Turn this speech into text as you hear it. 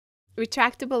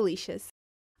Retractable leashes.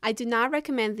 I do not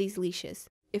recommend these leashes.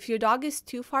 If your dog is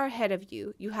too far ahead of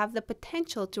you, you have the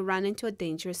potential to run into a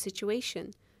dangerous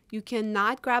situation. You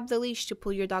cannot grab the leash to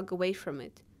pull your dog away from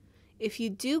it. If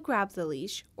you do grab the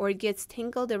leash, or it gets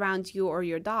tangled around you or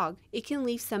your dog, it can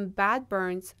leave some bad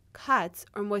burns, cuts,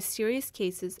 or more serious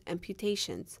cases,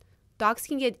 amputations. Dogs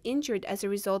can get injured as a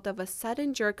result of a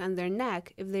sudden jerk on their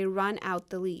neck if they run out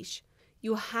the leash.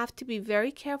 You have to be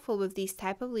very careful with these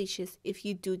type of leashes if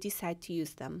you do decide to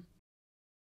use them.